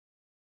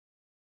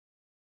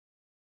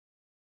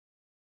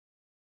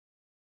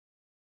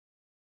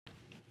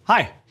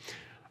Hi.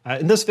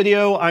 In this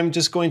video, I'm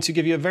just going to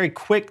give you a very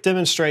quick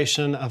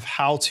demonstration of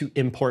how to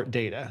import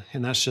data.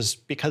 And that's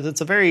just because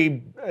it's a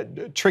very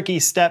tricky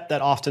step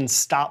that often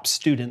stops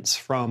students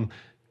from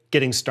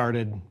getting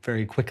started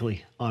very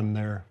quickly on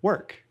their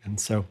work. And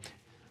so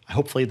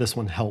hopefully this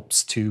one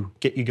helps to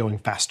get you going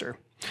faster.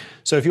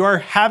 So if you are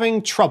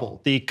having trouble,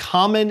 the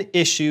common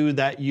issue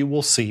that you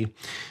will see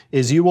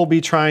is you will be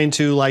trying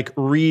to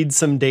read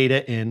some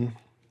data in,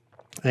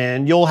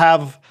 and you'll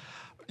have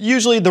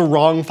usually the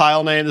wrong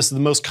file name. This is the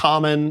most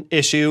common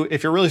issue.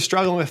 If you're really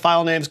struggling with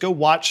file names, go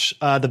watch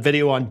the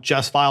video on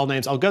just file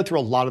names. I'll go through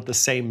a lot of the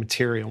same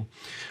material.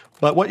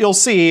 But what you'll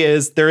see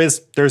is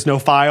there's no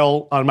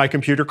file on my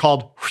computer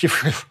called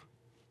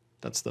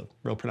that's the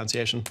real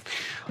pronunciation.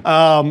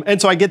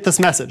 And so I get this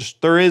message.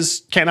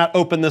 Cannot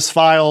open this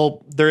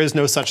file. There is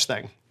no such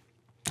thing.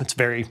 It's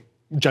very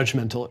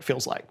judgmental, it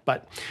feels like.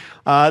 But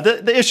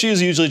the issue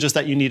is usually just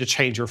that you need to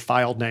change your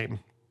file name.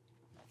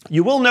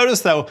 You will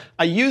notice though,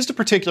 I used a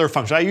particular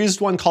function. I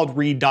used one called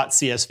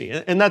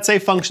read.csv, and that's a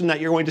function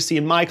that you're going to see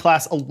in my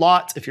class a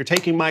lot if you're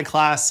taking my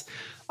class.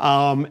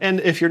 And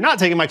if you're not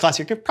taking my class,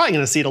 you're probably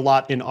gonna see it a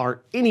lot in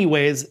R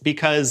anyways,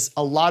 because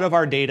a lot of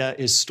our data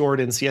is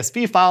stored in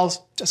CSV files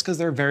just because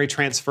they're very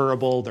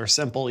transferable, they're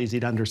simple, easy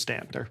to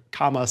understand. They're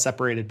comma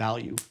separated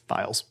value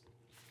files.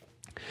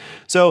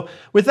 So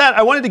with that,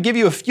 I wanted to give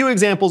you a few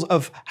examples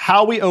of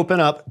how we open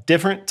up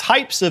different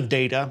types of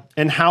data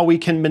and how we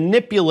can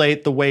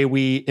manipulate the way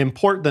we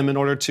import them in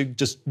order to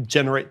just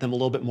generate them a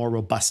little bit more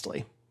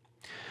robustly.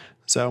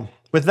 So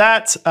with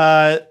that,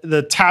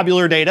 the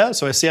tabular data,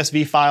 so a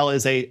CSV file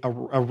is a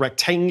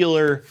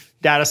rectangular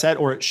data set,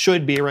 or it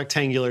should be a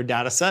rectangular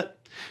data set,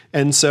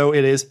 and so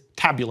it is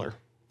tabular.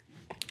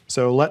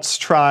 So let's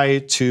try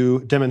to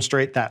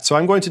demonstrate that. So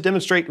I'm going to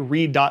demonstrate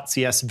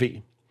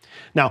read.csv.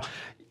 Now,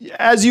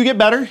 as you get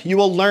better, you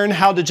will learn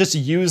how to just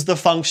use the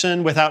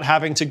function without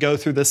having to go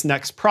through this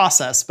next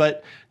process.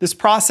 But this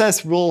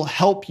process will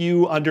help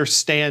you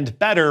understand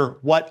better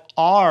what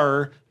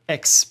R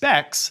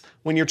expects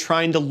when you're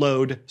trying to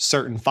load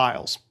certain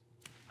files.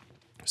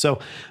 So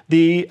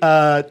the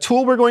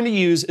tool we're going to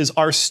use is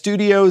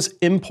RStudio's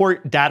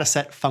import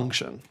dataset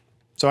function.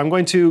 So I'm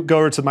going to go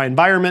over to my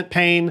environment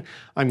pane.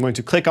 I'm going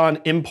to click on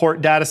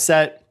import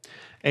dataset.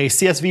 A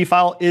CSV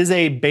file is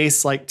a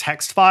base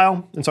text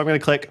file, and so I'm going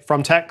to click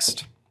from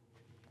text.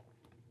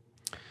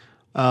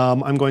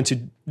 I'm going to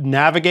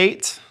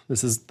navigate.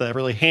 This is the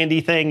really handy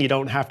thing. You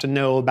don't have to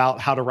know about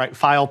how to write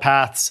file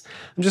paths.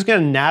 I'm just going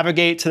to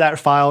navigate to that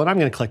file, and I'm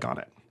going to click on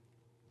it.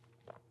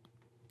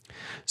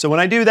 So when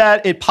I do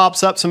that, it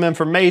pops up some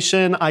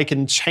information. I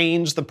can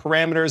change the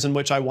parameters in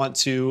which I want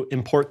to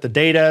import the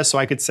data. So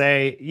I could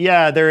say,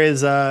 yeah, there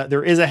is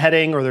a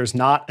heading, or there's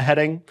not a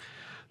heading.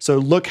 So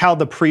look how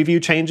the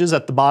preview changes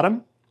at the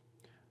bottom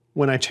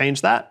when I change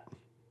that.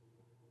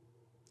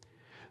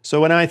 So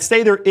when I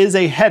say there is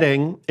a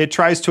heading, it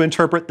tries to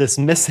interpret this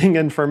missing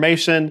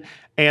information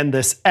and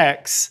this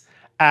X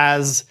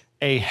as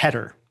a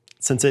header.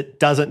 Since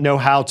it doesn't know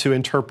how to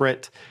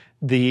interpret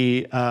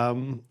the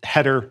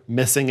header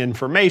missing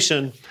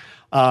information,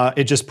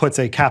 it just puts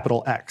a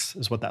capital X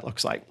is what that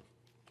looks like.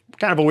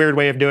 Kind of a weird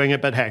way of doing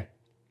it, but hey.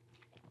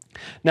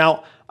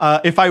 Now,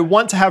 if I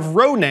want to have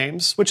row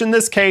names, which in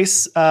this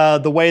case,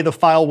 the way the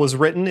file was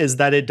written is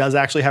that it does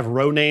actually have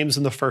row names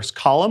in the first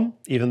column,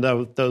 even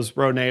though those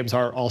row names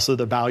are also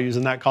the values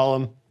in that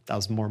column. That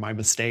was more my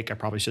mistake. I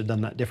probably should have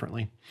done that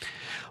differently.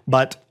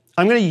 But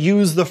I'm going to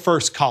use the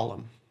first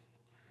column.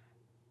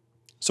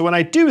 So when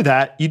I do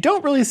that, you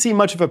don't really see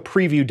much of a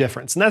preview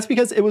difference, and that's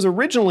because it was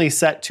originally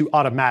set to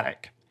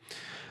automatic.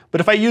 But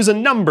if I use a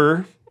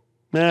number,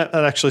 that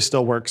actually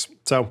still works.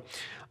 So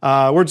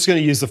we're just going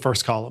to use the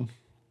first column.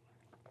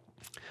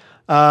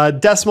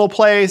 Decimal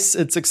place,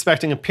 it's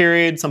expecting a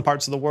period. Some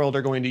parts of the world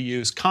are going to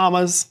use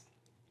commas.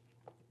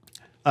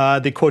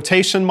 The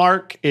quotation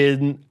mark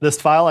in this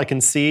file I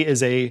can see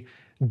is a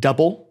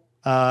double,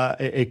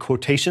 a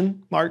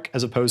quotation mark,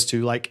 as opposed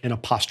to an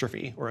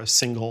apostrophe or a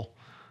single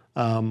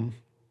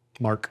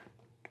mark.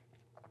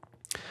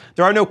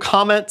 There are no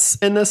comments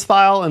in this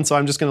file, and so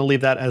I'm just going to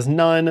leave that as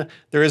none.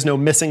 There is no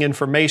missing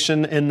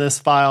information in this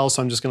file,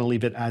 so I'm just going to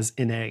leave it as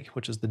NA,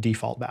 which is the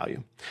default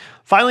value.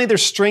 Finally,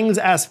 there's strings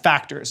as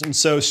factors, and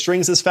so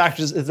strings as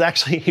factors is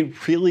actually a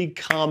really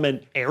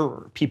common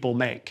error people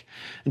make.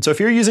 And so if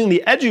you're using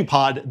the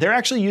EduPod, they're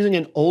actually using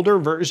an older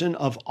version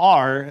of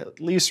R, at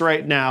least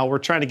right now. We're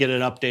trying to get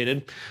it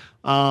updated.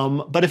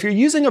 But if you're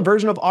using a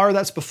version of R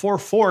that's before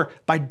 4,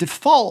 by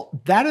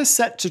default, that is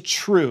set to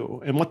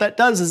true. And what that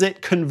does is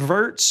it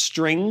converts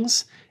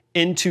strings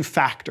into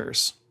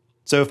factors.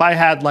 So if I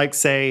had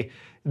say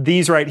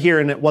these right here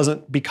and it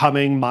wasn't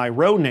becoming my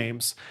row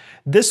names,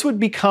 this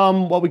would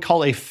become what we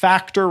call a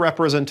factor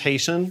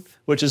representation,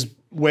 which is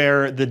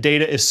where the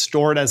data is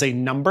stored as a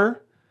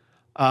number,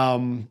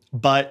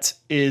 but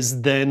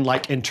is then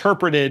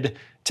interpreted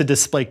to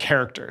display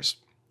characters.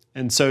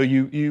 And so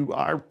you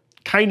are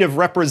kind of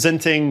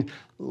representing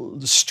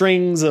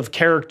strings of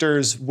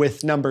characters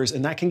with numbers,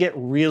 and that can get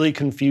really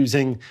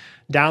confusing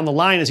down the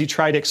line as you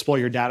try to explore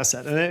your data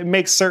set. And it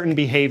makes certain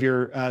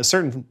behavior,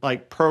 certain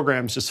like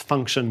programs just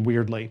function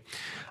weirdly.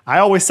 I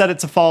always set it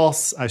to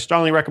false. I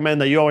strongly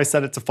recommend that you always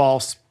set it to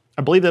false.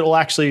 I believe that it will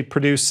actually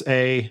produce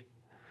a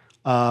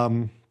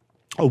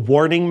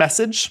warning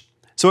message.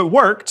 So it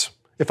worked.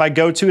 If I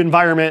go to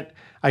environment,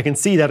 I can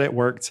see that it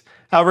worked.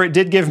 However, it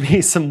did give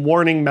me some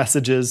warning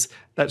messages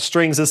that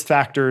strings as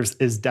factors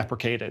is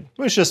deprecated,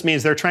 which just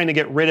means they're trying to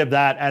get rid of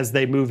that as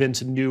they move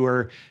into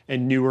newer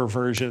and newer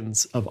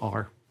versions of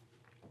R.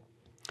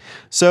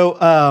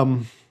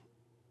 So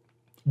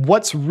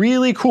what's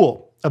really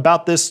cool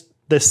about this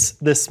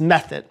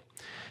method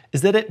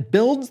is that it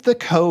builds the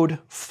code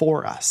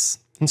for us.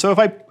 And so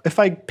if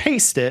I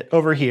paste it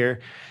over here,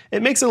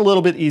 it makes it a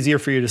little bit easier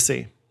for you to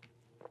see.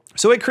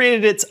 So it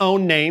created its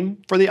own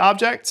name for the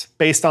object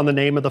based on the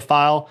name of the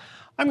file.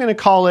 I'm going to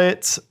call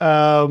it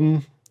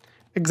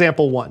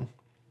example1.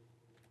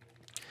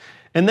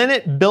 And then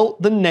it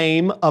built the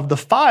name of the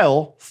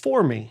file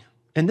for me.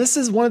 And this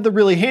is one of the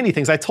really handy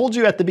things. I told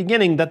you at the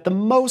beginning that the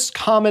most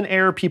common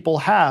error people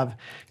have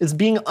is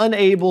being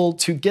unable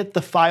to get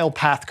the file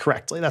path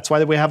correctly. That's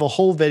why we have a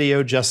whole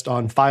video just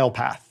on file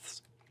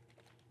paths.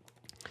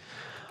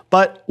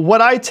 But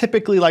what I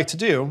typically like to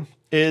do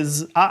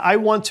is I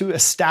want to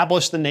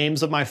establish the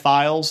names of my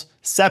files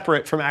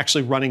separate from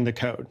actually running the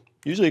code,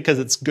 usually because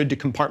it's good to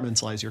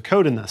compartmentalize your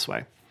code in this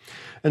way.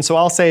 And so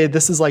I'll say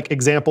this is like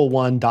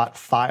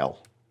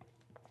example1.file.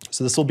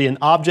 So this will be an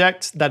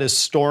object that is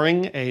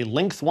storing a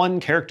length 1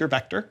 character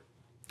vector.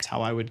 That's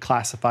how I would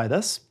classify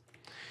this.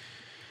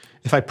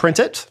 If I print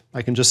it,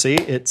 I can just see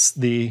it's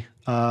the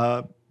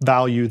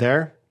value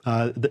there.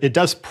 It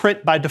does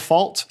print by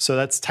default, so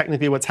that's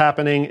technically what's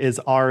happening is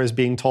R is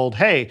being told,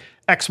 hey,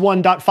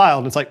 x1.file,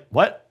 and it's like,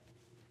 what?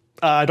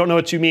 I don't know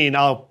what you mean.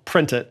 I'll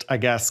print it, I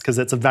guess, because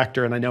it's a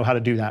vector and I know how to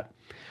do that.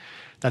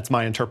 That's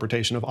my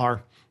interpretation of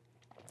R.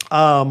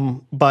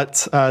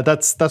 That's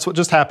what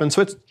just happened.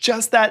 So it's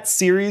just that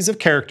series of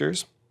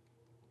characters.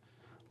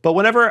 But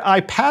whenever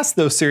I pass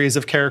those series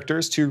of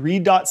characters to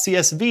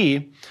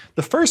read.csv,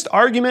 the first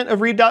argument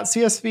of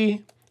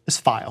read.csv is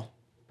file.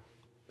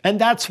 And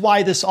that's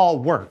why this all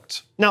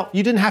worked. Now,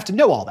 you didn't have to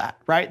know all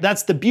that, right?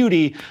 That's the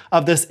beauty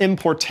of this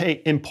import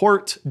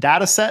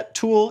dataset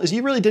tool, is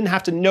you really didn't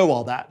have to know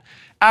all that.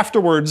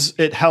 Afterwards,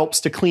 it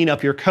helps to clean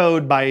up your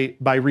code by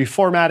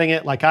reformatting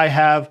it like I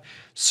have,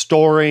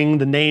 storing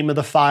the name of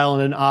the file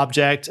in an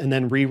object, and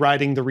then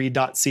rewriting the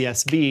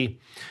read.csv.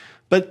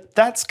 But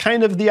that's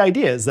kind of the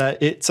idea, is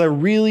that it's a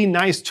really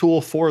nice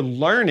tool for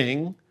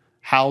learning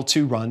how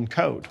to run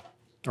code,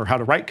 or how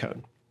to write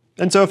code.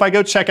 And so if I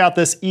go check out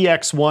this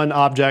ex1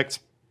 object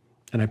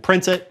and I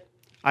print it,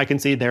 I can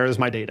see there is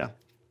my data.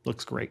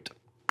 Looks great.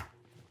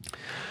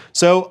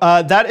 So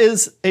that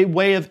is a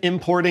way of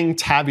importing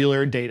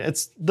tabular data.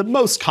 It's the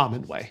most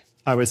common way,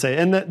 I would say.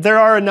 And there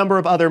are a number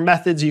of other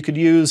methods you could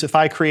use. If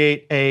I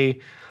create a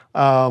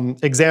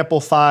example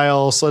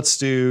file, so let's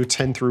do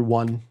 10 through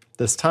 1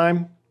 this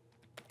time.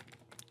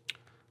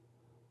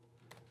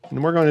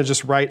 And we're going to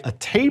just write a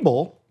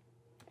table.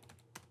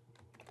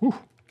 Whew.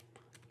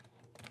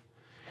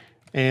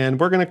 And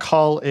we're going to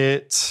call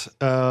it,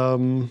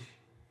 we're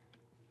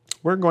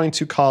going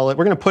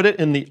to put it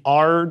in the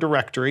R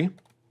directory.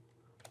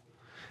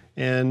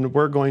 And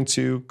we're going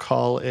to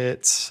call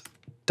it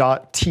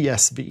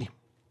 .tsv.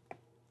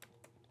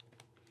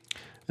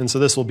 And so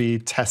this will be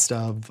test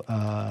of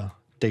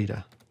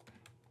data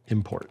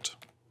import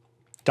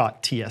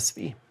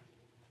 .tsv.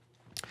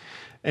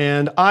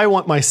 And I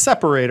want my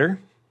separator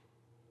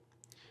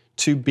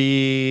to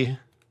be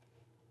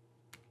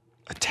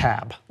a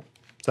tab.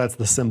 So that's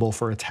the symbol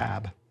for a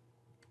tab.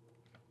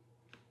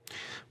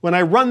 When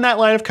I run that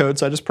line of code,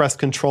 so I just press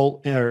Control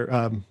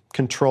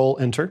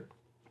Enter,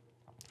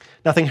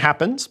 nothing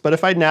happens, but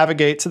if I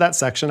navigate to that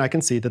section, I can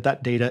see that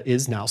that data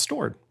is now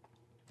stored.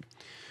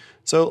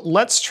 So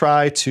let's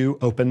try to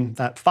open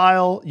that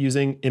file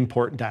using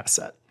import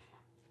dataset.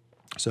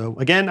 So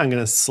again, I'm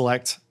going to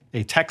select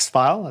a text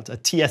file. That's a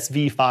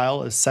TSV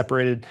file, is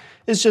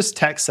just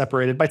text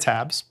separated by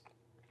tabs.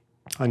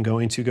 I'm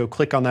going to go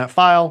click on that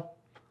file.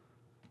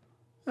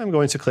 I'm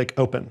going to click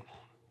open.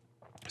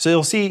 So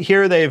you'll see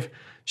here they've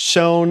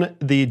shown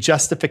the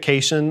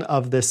justification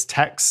of this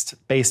text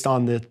based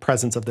on the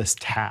presence of this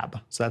tab.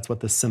 So that's what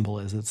this symbol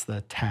is, it's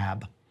the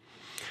tab.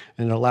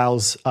 And it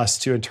allows us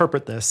to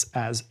interpret this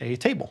as a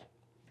table.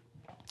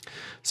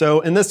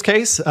 So in this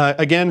case,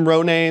 again,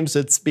 row names,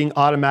 it's being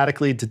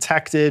automatically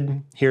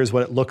detected. Here's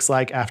what it looks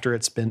like after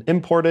it's been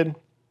imported.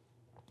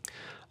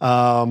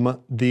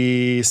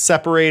 The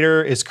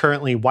separator is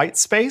currently white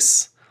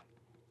space.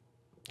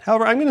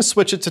 However, I'm going to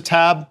switch it to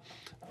tab.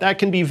 That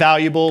can be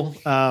valuable.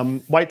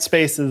 White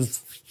space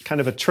is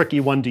kind of a tricky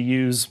one to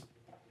use.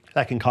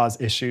 That can cause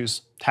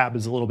issues. Tab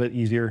is a little bit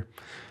easier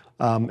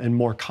and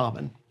more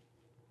common.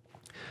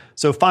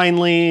 So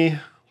finally,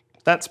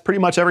 that's pretty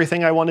much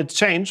everything I wanted to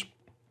change.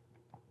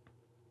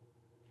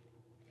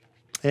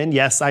 And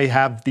yes, I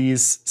have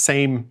these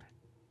same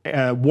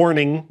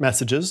warning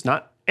messages,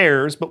 not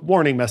errors, but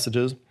warning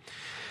messages.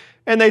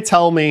 And they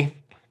tell me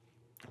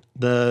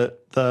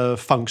the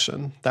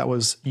function that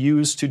was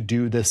used to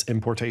do this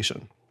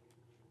importation.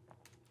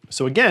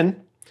 So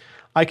again,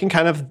 I can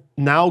kind of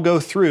now go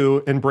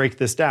through and break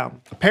this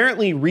down.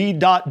 Apparently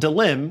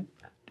read.delim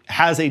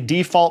has a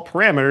default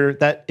parameter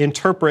that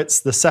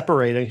interprets the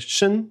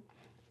separation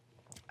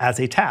as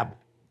a tab.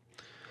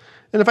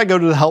 And if I go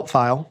to the help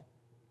file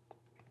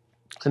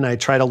and I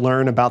try to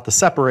learn about the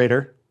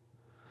separator,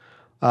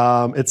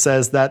 it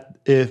says that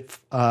if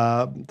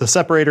the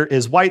separator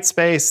is white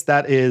space,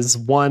 that is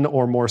one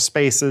or more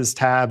spaces,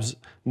 tabs,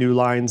 new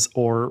lines,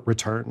 or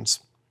returns.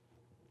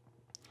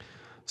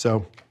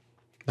 So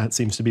that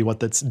seems to be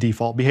what its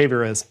default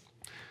behavior is.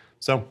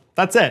 So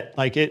that's it.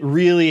 Like, it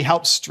really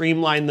helps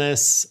streamline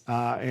this,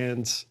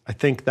 and I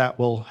think that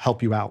will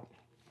help you out.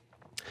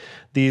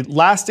 The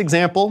last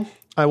example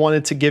I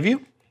wanted to give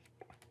you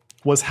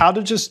was how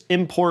to just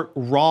import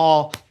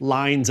raw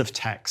lines of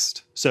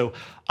text. So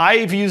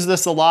I've used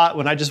this a lot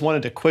when I just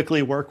wanted to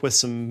quickly work with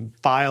some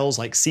files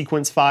like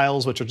sequence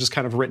files, which are just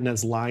kind of written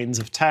as lines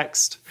of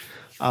text.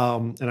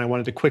 And I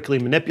wanted to quickly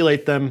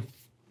manipulate them.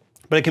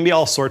 But it can be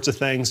all sorts of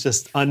things,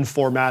 just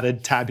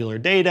unformatted tabular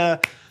data,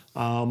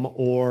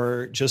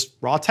 or just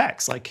raw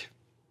text. Like,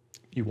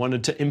 you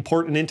wanted to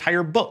import an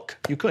entire book,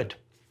 you could,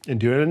 and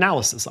do an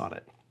analysis on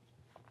it.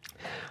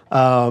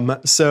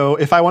 So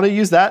if I want to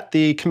use that,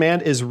 the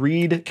command is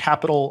read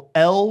capital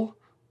L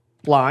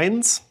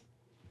lines.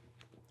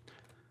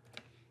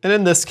 And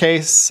in this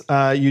case,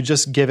 you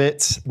just give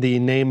it the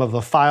name of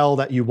a file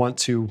that you want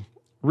to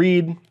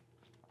read.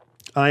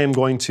 I am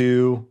going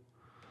to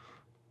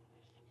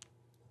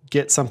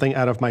get something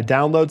out of my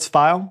downloads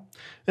file.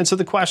 And so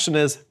the question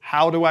is,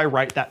 how do I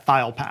write that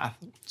file path?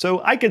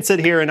 So I could sit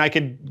here and I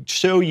could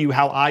show you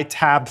how I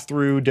tab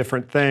through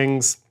different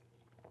things.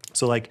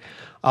 So like,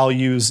 I'll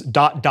use ...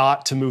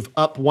 to move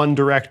up one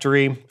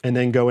directory and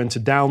then go into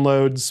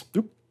downloads.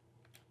 Oop,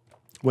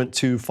 went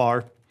too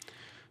far.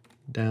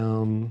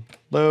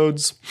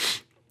 Downloads.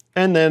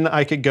 And then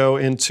I could go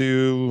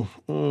into,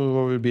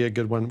 what would be a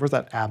good one? Where's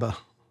that ABBA?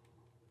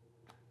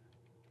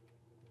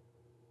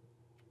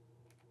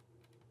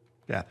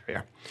 Yeah, there we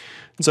are.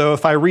 So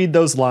if I read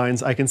those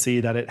lines, I can see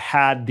that it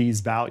had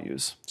these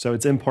values. So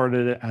it's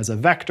imported it as a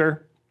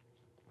vector.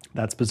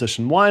 That's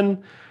position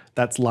 1.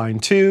 That's line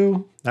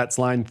 2, that's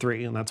line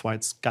 3, and that's why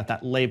it's got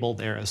that label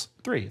there as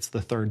 3. It's the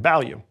third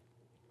value.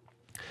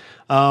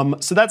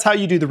 So that's how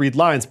you do the read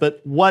lines,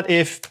 but what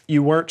if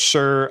you weren't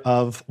sure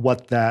of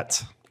what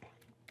that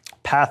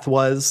path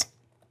was?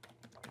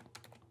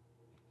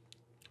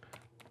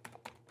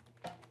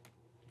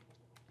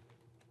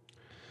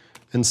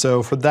 And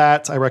so for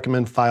that, I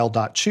recommend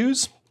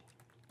file.choose.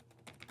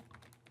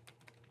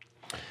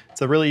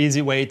 It's a really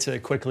easy way to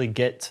quickly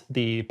get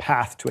the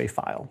path to a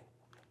file.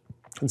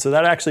 And so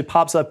that actually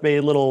pops up a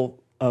little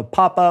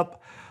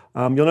pop-up.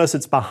 You'll notice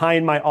it's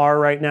behind my R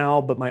right now,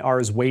 but my R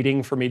is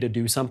waiting for me to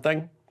do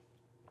something.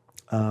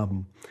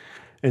 And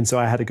so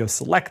I had to go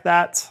select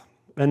that.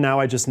 And now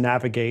I just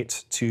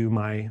navigate to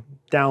my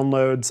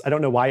downloads. I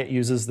don't know why it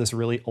uses this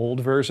really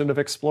old version of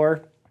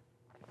Explorer,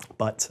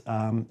 but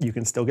you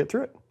can still get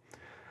through it.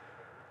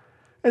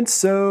 And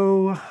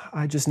so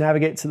I just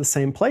navigate to the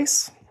same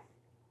place.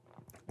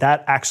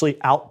 That actually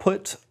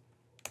output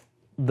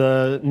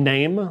the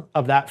name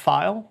of that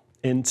file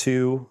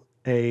into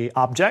an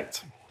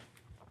object.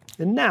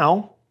 And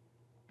now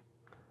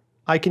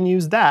I can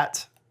use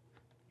that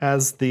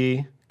as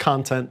the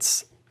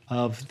contents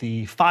of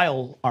the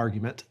file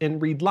argument in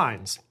read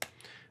lines.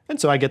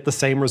 And so I get the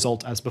same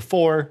result as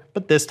before,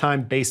 but this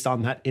time based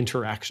on that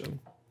interaction.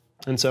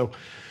 And so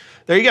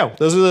there you go.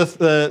 Those are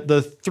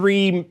the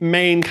three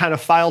main kind of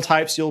file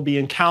types you'll be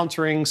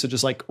encountering. So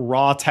just like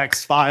raw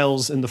text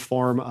files in the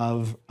form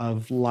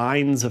of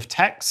lines of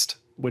text,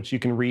 which you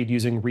can read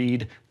using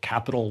read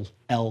capital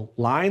L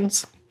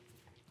lines,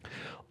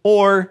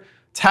 or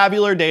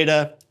tabular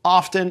data,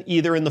 often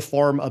either in the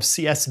form of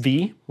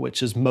CSV,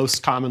 which is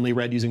most commonly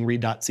read using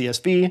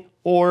read.csv,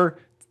 or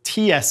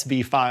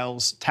TSV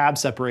files, tab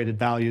separated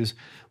values,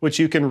 which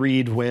you can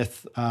read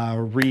with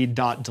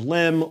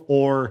read.delim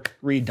or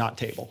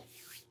read.table.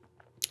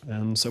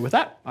 And so with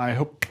that, I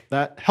hope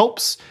that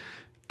helps.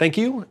 Thank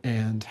you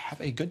and have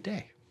a good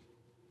day.